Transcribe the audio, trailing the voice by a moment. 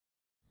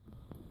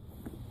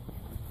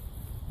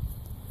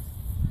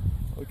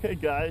Okay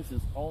guys,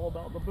 it's all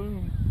about the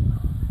boom.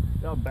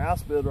 Got a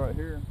bass bed right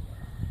here.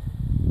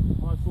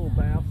 Nice little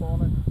bass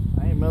on it.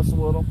 I ain't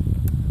messing with them.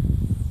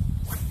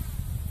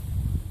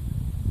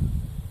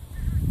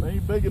 They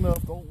ain't big enough,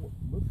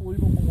 let's leave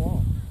them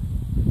alone.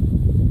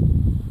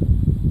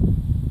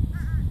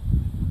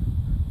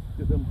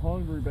 Get them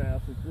hungry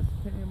bass that just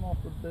came off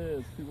the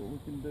bed, see what we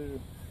can do.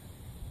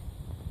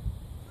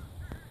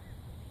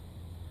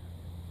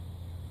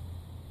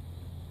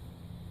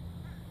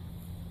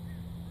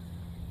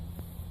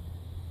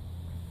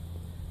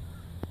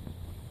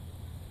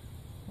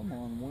 Come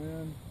on,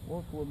 wind,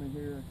 work with me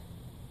here.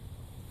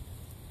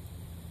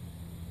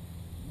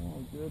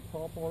 Oh, good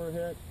top water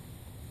heck.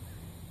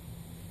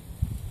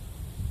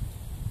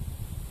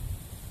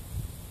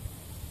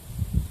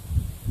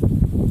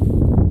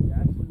 You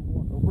actually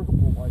want a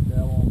ripple like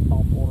that on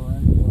top water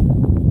anyway.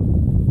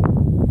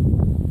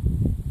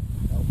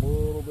 Got a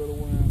little bit of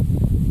wind.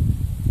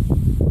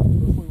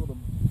 Especially with a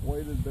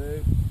weighted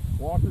bait.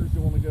 Walkers,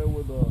 you want to go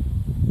with a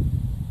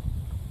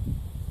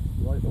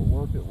you like to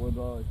work it with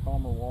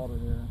calmer water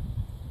here.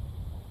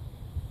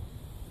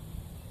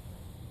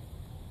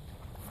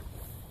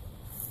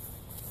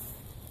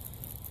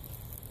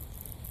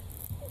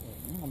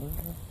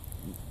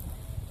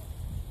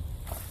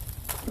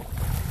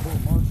 Little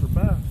monster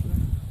bass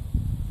there.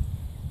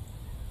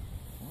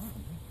 Wow,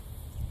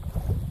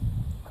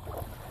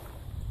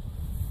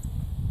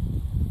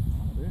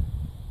 dude.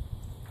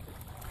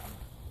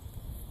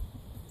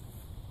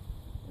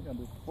 I think I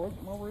just broke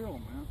my reel,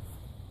 man.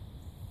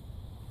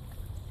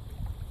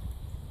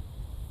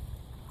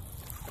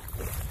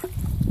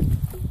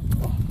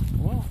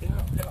 Well, yeah.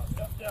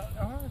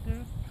 All right,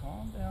 dude,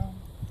 calm down.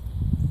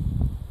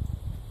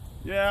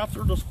 Yeah,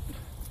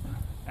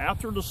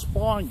 after the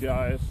spawn,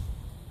 guys,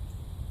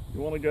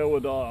 you want to go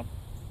with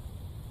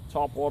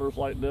top waters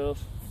like this.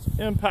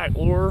 Impact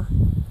Lure.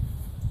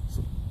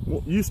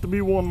 Used to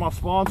be one of my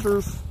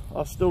sponsors.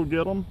 I still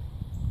get them.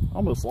 I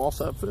almost lost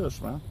that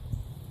fish, man.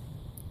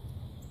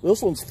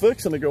 This one's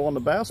fixing to go on the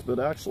bass bed,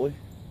 actually.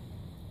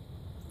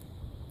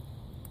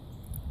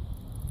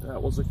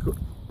 That was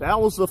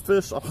the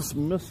fish I was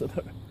missing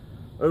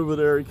over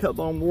there. He kept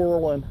on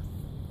whirling.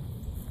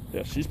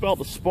 Yeah, she's about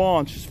to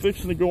spawn. She's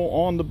fixing to go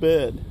on the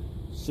bed.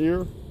 See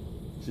her?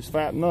 She's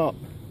fattening up.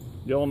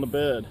 Go on the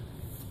bed.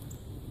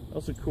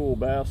 That's a cool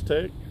bass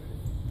take.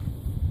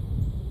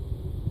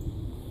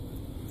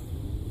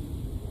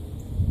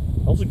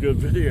 That was a good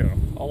video.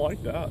 I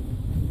like that.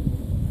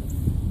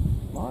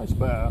 Nice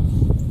bass.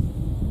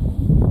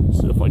 Let's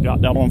see if I got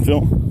that on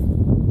film.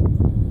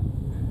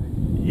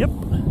 Yep.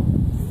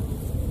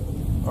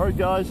 Alright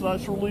guys,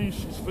 nice release.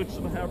 She's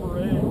fixing to have her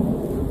egg.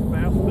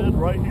 Bass bed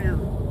right here.